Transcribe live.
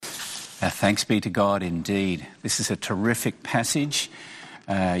Thanks be to God indeed. This is a terrific passage.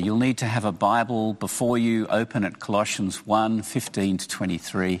 You'll need to have a Bible before you, open at Colossians 1, 15 to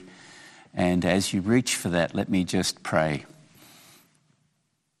 23. And as you reach for that, let me just pray.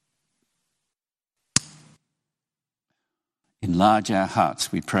 Enlarge our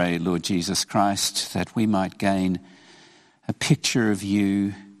hearts, we pray, Lord Jesus Christ, that we might gain a picture of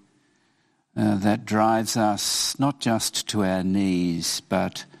you that drives us not just to our knees,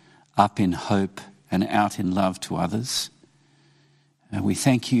 but up in hope and out in love to others. We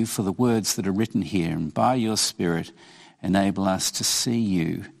thank you for the words that are written here, and by your Spirit enable us to see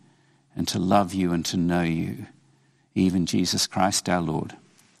you and to love you and to know you, even Jesus Christ our Lord.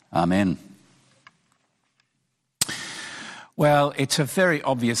 Amen. Well, it's a very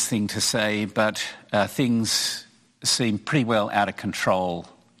obvious thing to say, but things seem pretty well out of control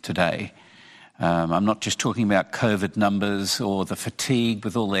today. I'm not just talking about COVID numbers or the fatigue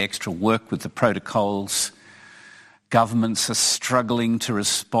with all the extra work with the protocols. Governments are struggling to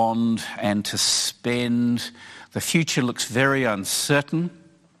respond and to spend. The future looks very uncertain.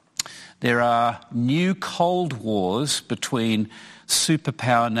 There are new Cold Wars between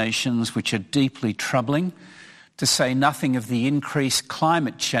superpower nations which are deeply troubling, to say nothing of the increased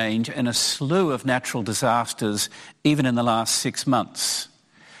climate change and a slew of natural disasters even in the last 6 months.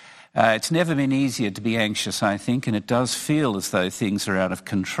 It's never been easier to be anxious, I think, and it does feel as though things are out of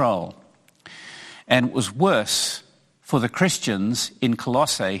control. And it was worse for the Christians in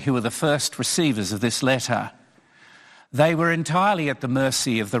Colossae, who were the first receivers of this letter. They were entirely at the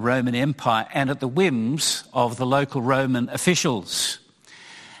mercy of the Roman Empire and at the whims of the local Roman officials.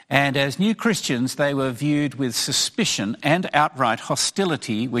 And as new Christians, they were viewed with suspicion and outright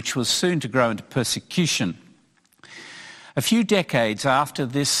hostility, which was soon to grow into persecution. A few decades after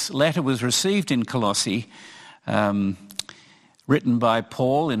this letter was received in Colossae, written by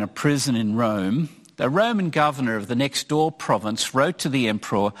Paul in a prison in Rome, the Roman governor of the next door province wrote to the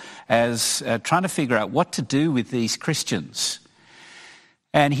emperor as trying to figure out what to do with these Christians.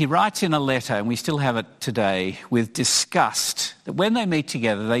 And he writes in a letter, and we still have it today, with disgust, that when they meet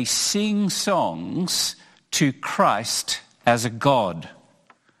together, they sing songs to Christ as a god.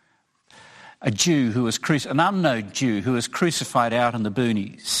 A Jew who was an unknown Jew who was crucified out in the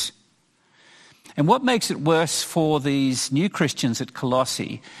boonies. And what makes it worse for these new Christians at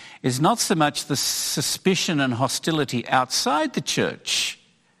Colossae is not so much the suspicion and hostility outside the church,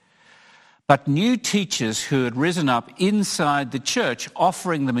 but new teachers who had risen up inside the church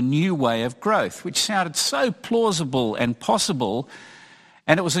offering them a new way of growth, which sounded so plausible and possible,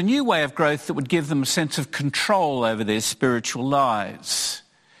 and it was a new way of growth that would give them a sense of control over their spiritual lives.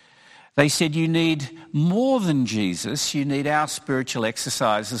 They said, you need more than Jesus, you need our spiritual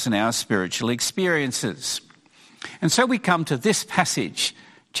exercises and our spiritual experiences. And so we come to this passage,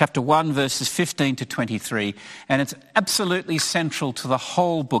 chapter 1, verses 15 to 23, and it's absolutely central to the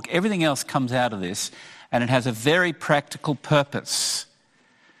whole book. Everything else comes out of this, and it has a very practical purpose.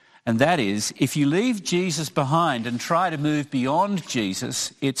 And that is, if you leave Jesus behind and try to move beyond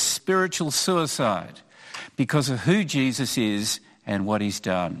Jesus, it's spiritual suicide because of who Jesus is and what he's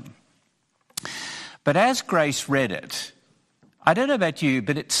done. But as Grace read it, I don't know about you,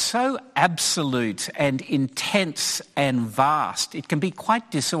 but it's so absolute and intense and vast. It can be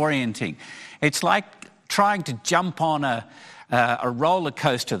quite disorienting. It's like trying to jump on a roller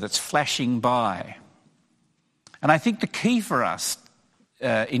coaster that's flashing by. And I think the key for us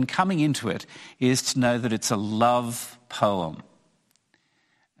in coming into it is to know that it's a love poem.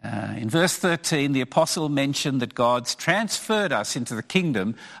 In verse 13, the apostle mentioned that God's transferred us into the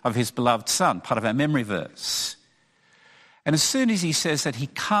kingdom of his beloved Son, part of our memory verse. And as soon as he says that, he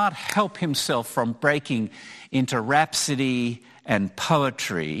can't help himself from breaking into rhapsody and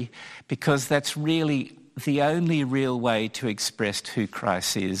poetry, because that's really the only real way to express who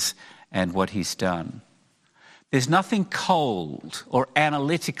Christ is and what he's done. There's nothing cold or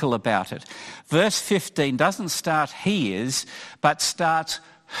analytical about it. Verse 15 doesn't start he is, but starts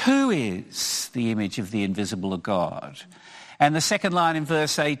who is the image of the invisible God. And the second line in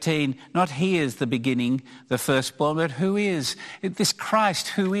verse 18, not he is the beginning, the firstborn, but who is? This Christ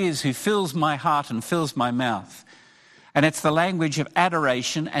who is, who fills my heart and fills my mouth. And it's the language of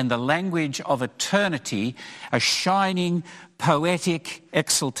adoration and the language of eternity, a shining, poetic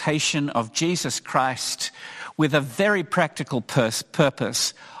exaltation of Jesus Christ with a very practical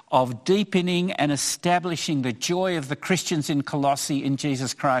purpose of deepening and establishing the joy of the Christians in Colossae in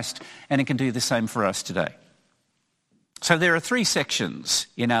Jesus Christ, and it can do the same for us today. So there are 3 sections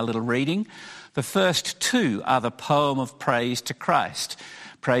in our little reading. The first 2 are the poem of praise to Christ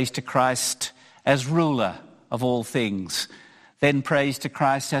as ruler of all things, then praise to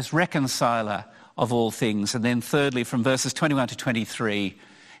Christ as reconciler of all things. And then thirdly, from verses 21 to 23,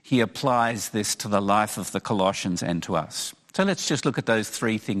 he applies this to the life of the Colossians and to us. So let's just look at those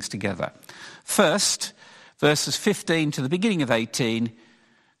three things together. First, verses 15 to the beginning of 18,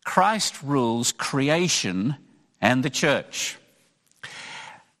 Christ rules creation and the church.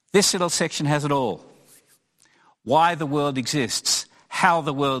 This little section has it all. Why the world exists, how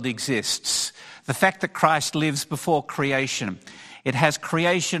the world exists, the fact that Christ lives before creation. It has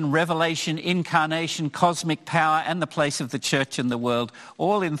creation, revelation, incarnation, cosmic power, and the place of the church in the world,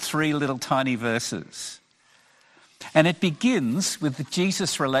 all in three little tiny verses. And it begins with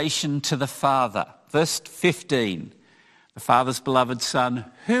Jesus' relation to the Father. Verse 15, the Father's beloved Son,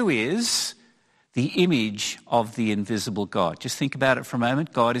 who is the image of the invisible God. Just think about it for a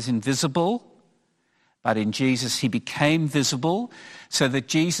moment. God is invisible, but in Jesus he became visible, so that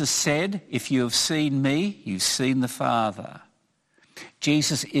Jesus said, if you have seen me, you've seen the Father.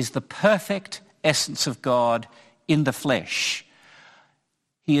 Jesus is the perfect essence of God in the flesh.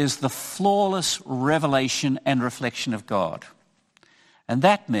 He is the flawless revelation and reflection of God. And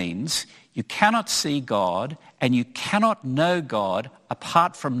that means you cannot see God and you cannot know God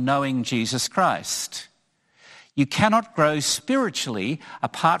apart from knowing Jesus Christ. You cannot grow spiritually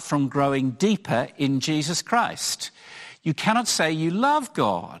apart from growing deeper in Jesus Christ. You cannot say you love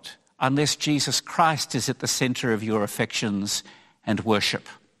God unless Jesus Christ is at the center of your affections and worship.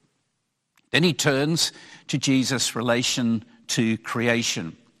 Then he turns to Jesus' relation to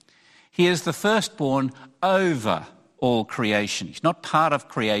creation. He is the firstborn over all creation. He's not part of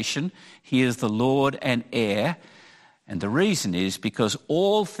creation. He is the Lord and heir. And the reason is because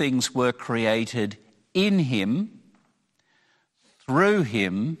all things were created in him, through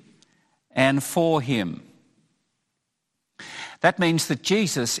him, and for him. That means that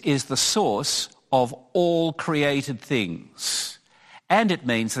Jesus is the source of all created things. And it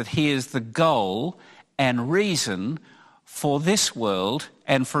means that he is the goal and reason for this world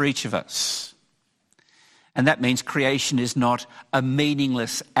and for each of us. And that means creation is not a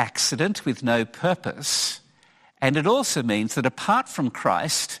meaningless accident with no purpose. And it also means that apart from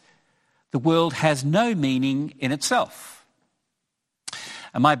Christ, the world has no meaning in itself.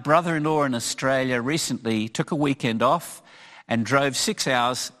 And my brother-in-law in Australia recently took a weekend off and drove 6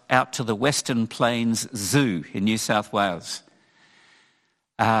 hours out to the Western Plains Zoo in New South Wales.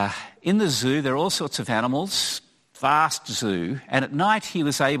 In the zoo, there are all sorts of animals, vast zoo, and at night he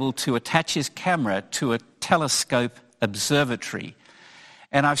was able to attach his camera to a telescope observatory.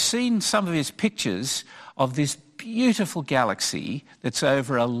 And I've seen some of his pictures of this beautiful galaxy that's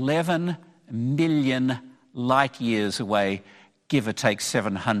over 11 million light years away, give or take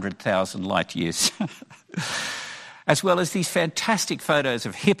 700,000 light years. As well as these fantastic photos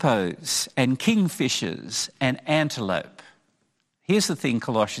of hippos and kingfishers and antelope. Here's the thing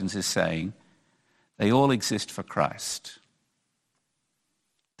Colossians is saying. They all exist for Christ.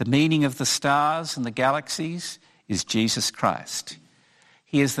 The meaning of the stars and the galaxies is Jesus Christ.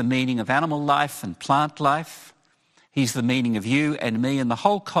 He is the meaning of animal life and plant life. He's the meaning of you and me and the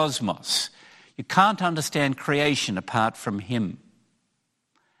whole cosmos. You can't understand creation apart from him.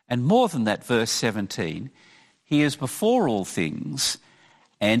 And more than that, verse 17, he is before all things,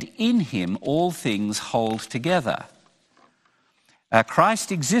 and in him all things hold together.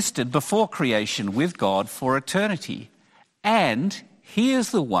 Christ existed before creation with God for eternity, and he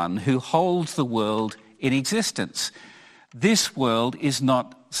is the one who holds the world in existence. This world is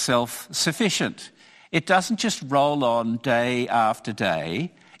not self-sufficient. It doesn't just roll on day after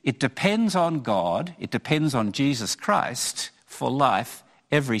day. It depends on God, it depends on Jesus Christ for life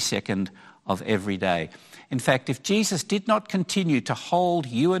every second of every day. In fact, if Jesus did not continue to hold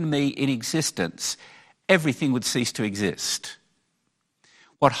you and me in existence, everything would cease to exist.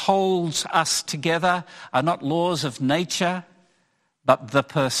 What holds us together are not laws of nature, but the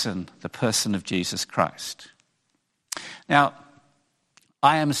person of Jesus Christ. Now,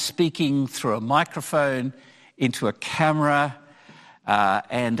 I am speaking through a microphone into a camera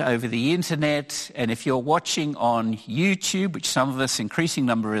and over the internet, and if you're watching on YouTube, which some of us, increasing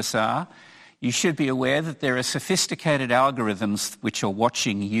number of us are, you should be aware that there are sophisticated algorithms which are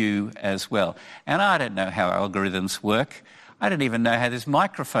watching you as well. And I don't know how algorithms work. I don't even know how this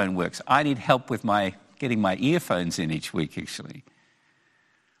microphone works. I need help with getting my earphones in each week, actually.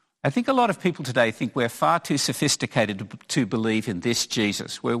 I think a lot of people today think we're far too sophisticated to believe in this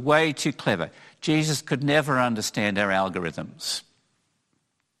Jesus. We're way too clever. Jesus could never understand our algorithms.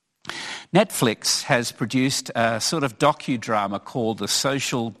 Netflix has produced a sort of docudrama called The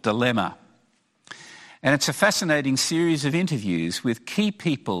Social Dilemma. And it's a fascinating series of interviews with key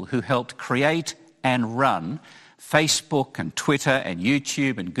people who helped create and run Facebook and Twitter and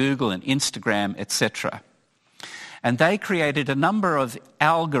YouTube and Google and Instagram, etc. And they created a number of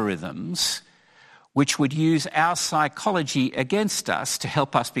algorithms which would use our psychology against us to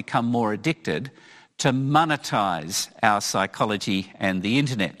help us become more addicted, to monetize our psychology and the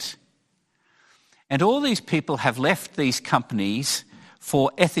internet. And all these people have left these companies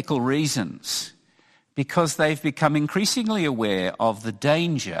for ethical reasons because they've become increasingly aware of the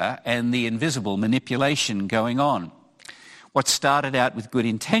danger and the invisible manipulation going on. What started out with good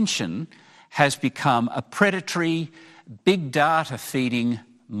intention has become a predatory, big data feeding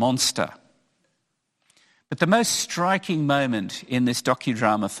monster. But the most striking moment in this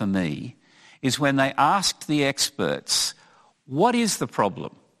docudrama for me is when they asked the experts, what is the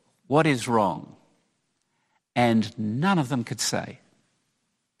problem? What is wrong? And none of them could say.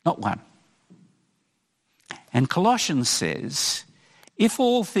 Not one. And Colossians says, if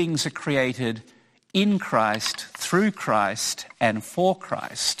all things are created in Christ, through Christ, and for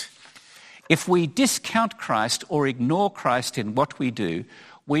Christ, if we discount Christ or ignore Christ in what we do,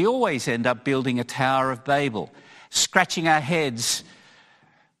 we always end up building a Tower of Babel, scratching our heads,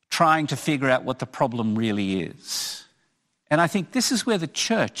 trying to figure out what the problem really is. And I think this is where the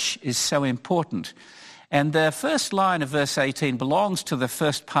church is so important. And the first line of verse 18 belongs to the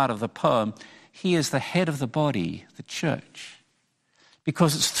first part of the poem. He is the head of the body, the church.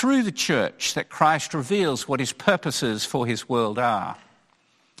 Because it's through the church that Christ reveals what his purposes for his world are.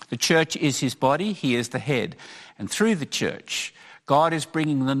 The church is his body, he is the head. And through the church, God is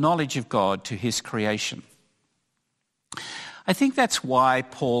bringing the knowledge of God to his creation. I think that's why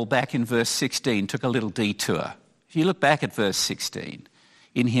Paul, back in verse 16, took a little detour. If you look back at verse 16,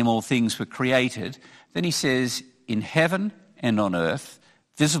 in him all things were created, then he says, in heaven and on earth,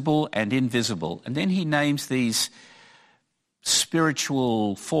 visible and invisible. And then he names these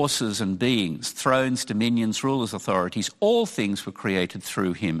spiritual forces and beings, thrones, dominions, rulers, authorities. All things were created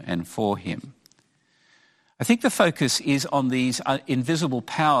through him and for him. I think the focus is on these invisible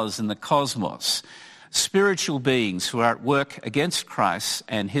powers in the cosmos, spiritual beings who are at work against Christ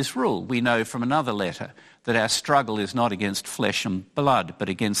and his rule. We know from another letter that our struggle is not against flesh and blood, but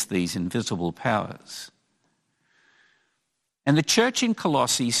against these invisible powers. And the church in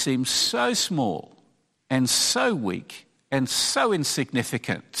Colossae seems so small and so weak and so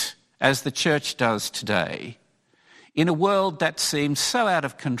insignificant, as the church does today, in a world that seems so out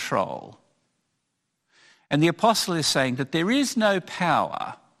of control. And the apostle is saying that there is no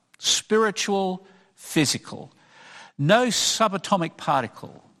power, spiritual, physical, no subatomic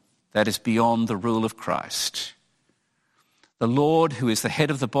particle that is beyond the rule of Christ. The Lord, who is the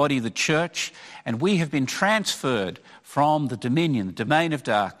head of the body, the church, and we have been transferred from the dominion, the domain of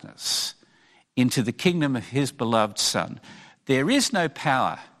darkness, into the kingdom of his beloved Son. There is no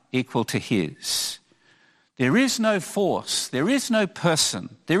power equal to his. There is no force, there is no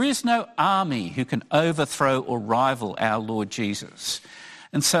person, there is no army who can overthrow or rival our Lord Jesus.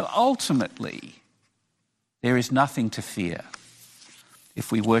 And so ultimately, there is nothing to fear.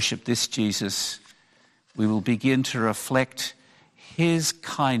 If we worship this Jesus, we will begin to reflect his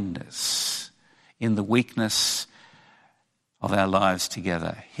kindness in the weakness of our lives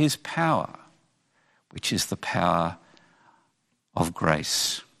together. His power, which is the power of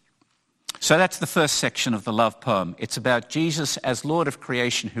grace. So that's the first section of the love poem. It's about Jesus as Lord of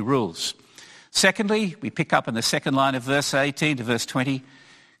creation who rules. Secondly, we pick up in the second line of verse 18 to verse 20,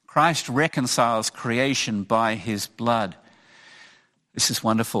 Christ reconciles creation by his blood. This is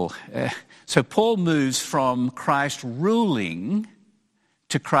wonderful. So Paul moves from Christ ruling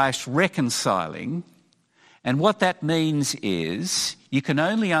to Christ reconciling. And what that means is you can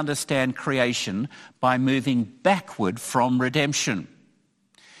only understand creation by moving backward from redemption.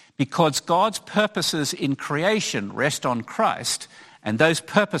 Because God's purposes in creation rest on Christ, and those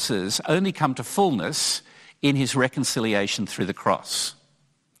purposes only come to fullness in his reconciliation through the cross.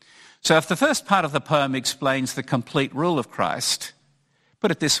 So if the first part of the poem explains the complete rule of Christ, put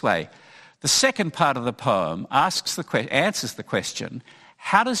it this way, the second part of the poem answers the question,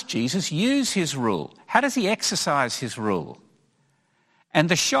 how does Jesus use his rule? How does he exercise his rule? And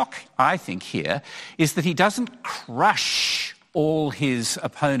the shock, I think, here is that he doesn't crush all his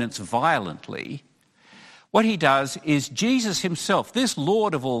opponents violently. What he does is Jesus himself, this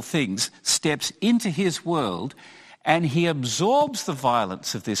Lord of all things, steps into his world and he absorbs the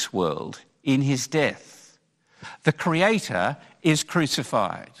violence of this world in his death. The Creator is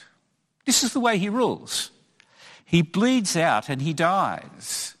crucified. This is the way he rules. He bleeds out and he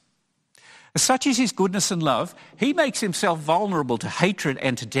dies. As such is his goodness and love, he makes himself vulnerable to hatred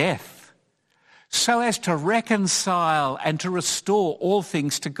and to death, so as to reconcile and to restore all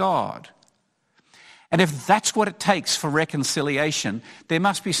things to God. And if that's what it takes for reconciliation, there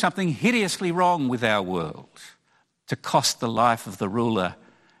must be something hideously wrong with our world to cost the life of the ruler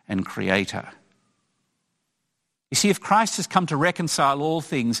and creator. You see, if Christ has come to reconcile all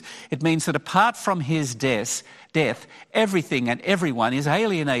things, it means that apart from his death, everything and everyone is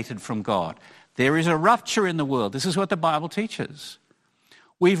alienated from God. There is a rupture in the world. This is what the Bible teaches.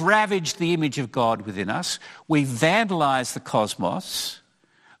 We've ravaged the image of God within us. We've vandalized the cosmos.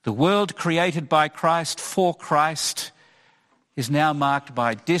 The world created by Christ for Christ is now marked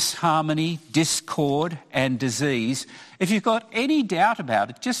by disharmony, discord, and disease. If you've got any doubt about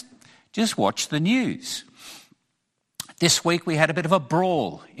it, just watch the news. This week we had a bit of a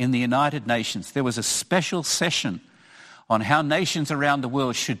brawl in the United Nations. There was a special session on how nations around the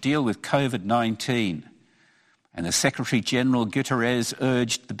world should deal with COVID-19. And the Secretary-General Guterres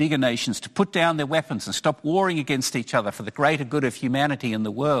urged the bigger nations to put down their weapons and stop warring against each other for the greater good of humanity and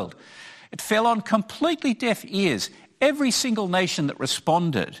the world. It fell on completely deaf ears. Every single nation that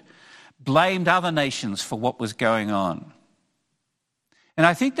responded blamed other nations for what was going on. And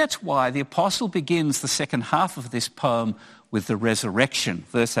I think that's why the apostle begins the second half of this poem with the resurrection,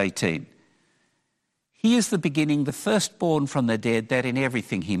 verse 18. He is the beginning, the firstborn from the dead, that in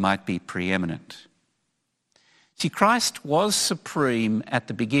everything he might be preeminent. See, Christ was supreme at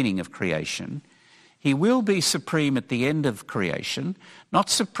the beginning of creation. He will be supreme at the end of creation, not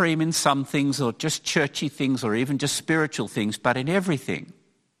supreme in some things or just churchy things or even just spiritual things, but in everything.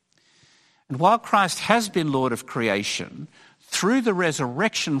 And while Christ has been Lord of creation, through the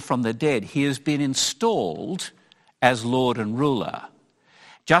resurrection from the dead, he has been installed as Lord and ruler.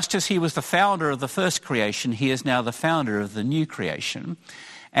 Just as he was the founder of the first creation, he is now the founder of the new creation.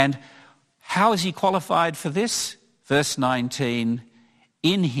 And how is he qualified for this? Verse 19,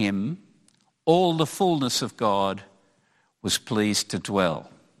 in him all the fullness of God was pleased to dwell.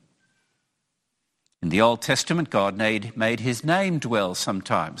 In the Old Testament, God made his name dwell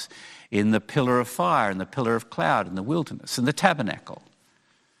sometimes in the pillar of fire and the pillar of cloud in the wilderness, in the tabernacle,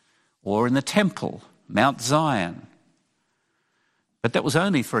 or in the temple, Mount Zion. But that was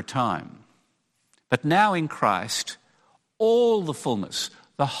only for a time. But now in Christ, all the fullness,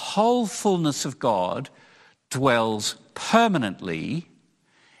 the whole fullness of God dwells permanently,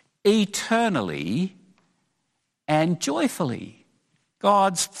 eternally, and joyfully.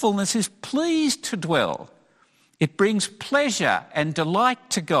 God's fullness is pleased to dwell. It brings pleasure and delight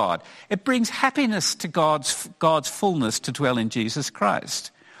to God. It brings happiness to God's fullness to dwell in Jesus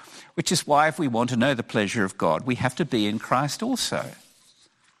Christ, which is why if we want to know the pleasure of God, we have to be in Christ also.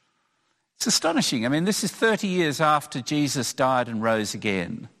 It's astonishing. I mean, this is 30 years after Jesus died and rose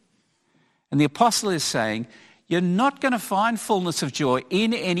again. And the apostle is saying, you're not going to find fullness of joy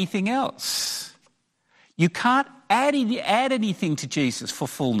in anything else. You can't add anything to Jesus for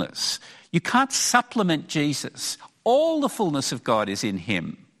fullness. You can't supplement Jesus. All the fullness of God is in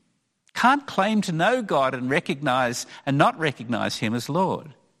him. Can't claim to know God and not recognize him as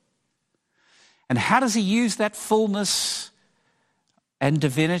Lord. And how does he use that fullness and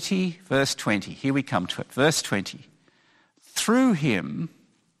divinity? Verse 20. Here we come to it. Verse 20. Through him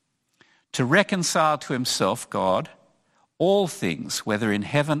to reconcile to himself, God, all things, whether in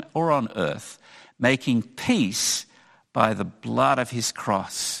heaven or on earth, making peace by the blood of his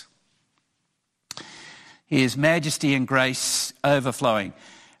cross. His majesty and grace overflowing.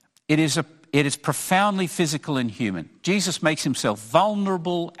 It is profoundly physical and human. Jesus makes himself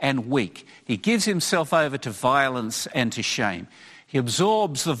vulnerable and weak. He gives himself over to violence and to shame. He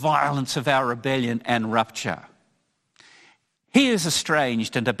absorbs the violence of our rebellion and rupture. He is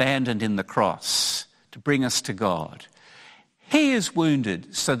estranged and abandoned in the cross to bring us to God. He is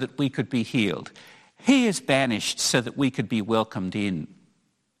wounded so that we could be healed. He is banished so that we could be welcomed in.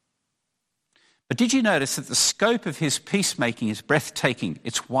 But did you notice that the scope of his peacemaking is breathtaking?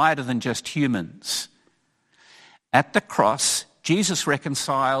 It's wider than just humans. At the cross, Jesus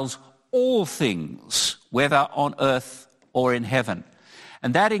reconciles all things, whether on earth or in heaven.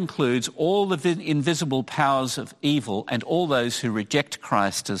 And that includes all the invisible powers of evil and all those who reject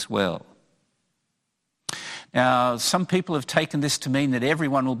Christ as well. Now, some people have taken this to mean that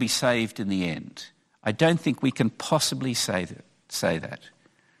everyone will be saved in the end. I don't think we can possibly say that.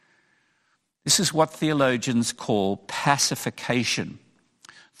 This is what theologians call pacification.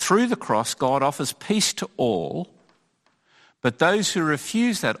 Through the cross, God offers peace to all, but those who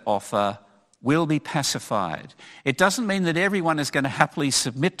refuse that offer will be pacified. It doesn't mean that everyone is going to happily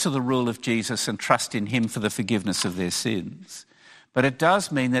submit to the rule of Jesus and trust in him for the forgiveness of their sins. But it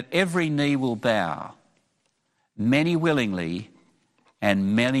does mean that every knee will bow, many willingly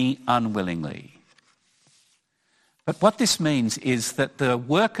and many unwillingly. But what this means is that the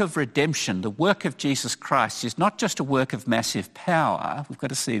work of redemption, the work of Jesus Christ, is not just a work of massive power. We've got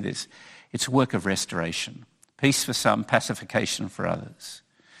to see this. It's a work of restoration. Peace for some, pacification for others.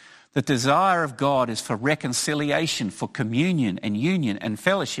 The desire of God is for reconciliation, for communion and union and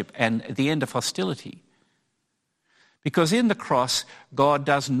fellowship and the end of hostility. Because in the cross, God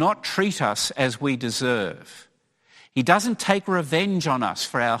does not treat us as we deserve. He doesn't take revenge on us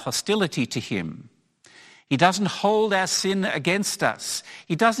for our hostility to him. He doesn't hold our sin against us.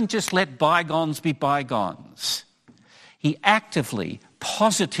 He doesn't just let bygones be bygones. He actively,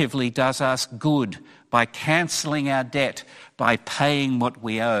 positively does us good by cancelling our debt, by paying what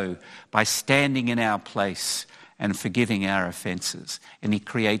we owe, by standing in our place and forgiving our offences. And he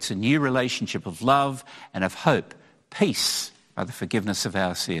creates a new relationship of love and of hope, peace by the forgiveness of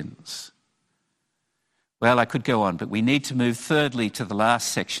our sins. Well, I could go on, but we need to move thirdly to the last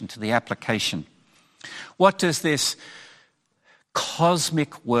section, to the application. What does this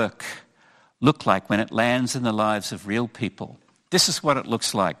cosmic work look like when it lands in the lives of real people? This is what it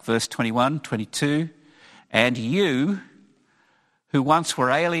looks like. Verse 21, 22. And you, who once were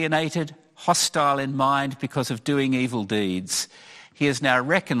alienated, hostile in mind because of doing evil deeds, he is now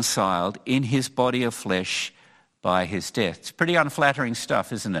reconciled in his body of flesh by his death. It's pretty unflattering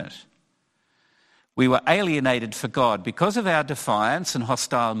stuff, isn't it? We were alienated for God because of our defiance and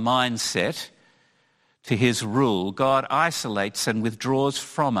hostile mindset to his rule. God isolates and withdraws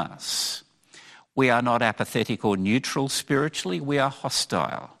from us. We are not apathetic or neutral spiritually. We are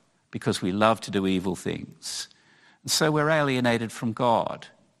hostile because we love to do evil things. And so we're alienated from God.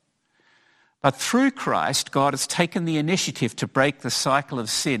 But through Christ, God has taken the initiative to break the cycle of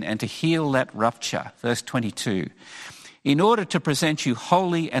sin and to heal that rupture. Verse 22. In order to present you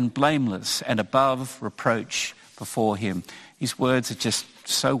holy and blameless and above reproach before him. His words are just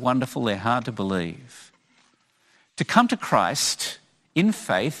so wonderful, they're hard to believe. To come to Christ in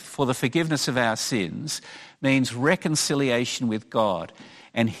faith for the forgiveness of our sins means reconciliation with God.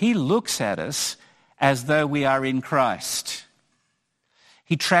 And he looks at us as though we are in Christ.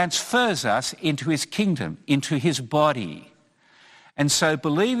 He transfers us into his kingdom, into his body. And so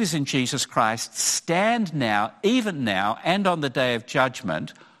believers in Jesus Christ stand now, even now, and on the day of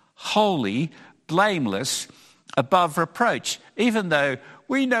judgment, holy, blameless, above reproach, even though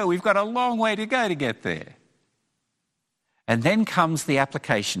we know we've got a long way to go to get there. And then comes the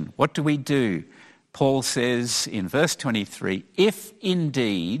application. What do we do? Paul says in verse 23, if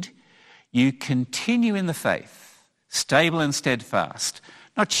indeed you continue in the faith, stable and steadfast,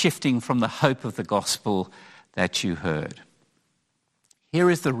 not shifting from the hope of the gospel that you heard. Here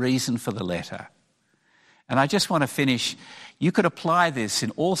is the reason for the letter. And I just want to finish. You could apply this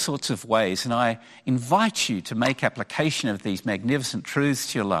in all sorts of ways, and I invite you to make application of these magnificent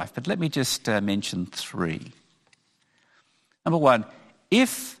truths to your life. But let me just mention three. Number one,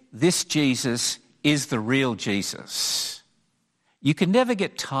 if this Jesus is the real Jesus, you can never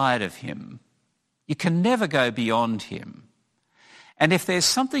get tired of him. You can never go beyond him. And if there's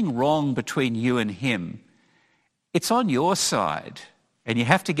something wrong between you and him, it's on your side, and you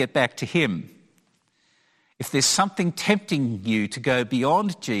have to get back to him. If there's something tempting you to go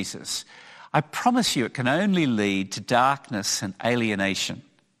beyond Jesus, I promise you it can only lead to darkness and alienation.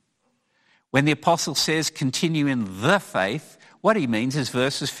 When the apostle says continue in the faith, what he means is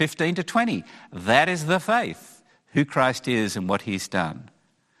verses 15 to 20. That is the faith, who Christ is and what he's done.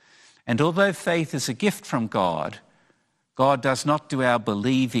 And although faith is a gift from God, God does not do our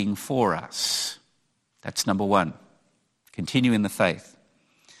believing for us. That's number one. Continue in the faith.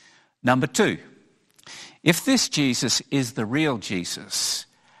 Number two, if this Jesus is the real Jesus,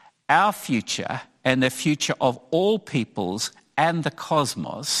 our future and the future of all peoples and the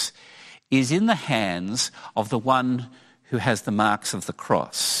cosmos is in the hands of the one who has the marks of the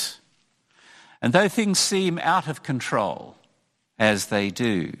cross. And though things seem out of control, as they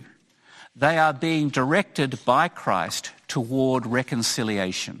do, they are being directed by Christ toward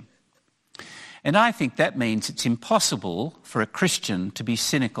reconciliation. And I think that means it's impossible for a Christian to be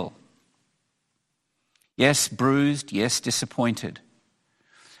cynical. Yes, bruised, yes, disappointed.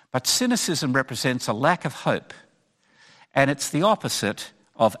 But cynicism represents a lack of hope, and it's the opposite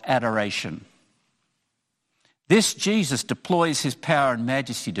of adoration. This Jesus deploys his power and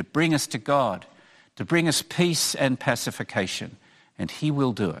majesty to bring us to God, to bring us peace and pacification, and he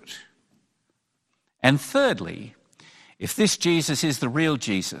will do it. And thirdly, if this Jesus is the real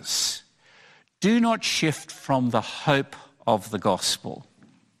Jesus, do not shift from the hope of the gospel.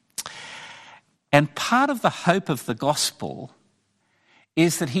 And part of the hope of the gospel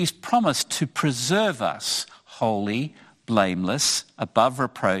is that he's promised to preserve us holy, blameless, above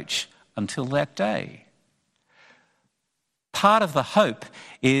reproach until that day. part of the hope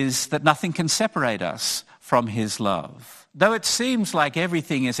is that nothing can separate us from his love. Though it seems like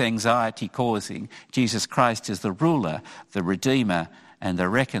everything is anxiety-causing, Jesus Christ is the ruler, the redeemer, and the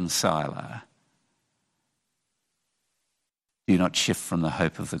reconciler. Do not shift from the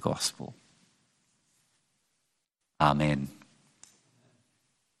hope of the gospel. Amen.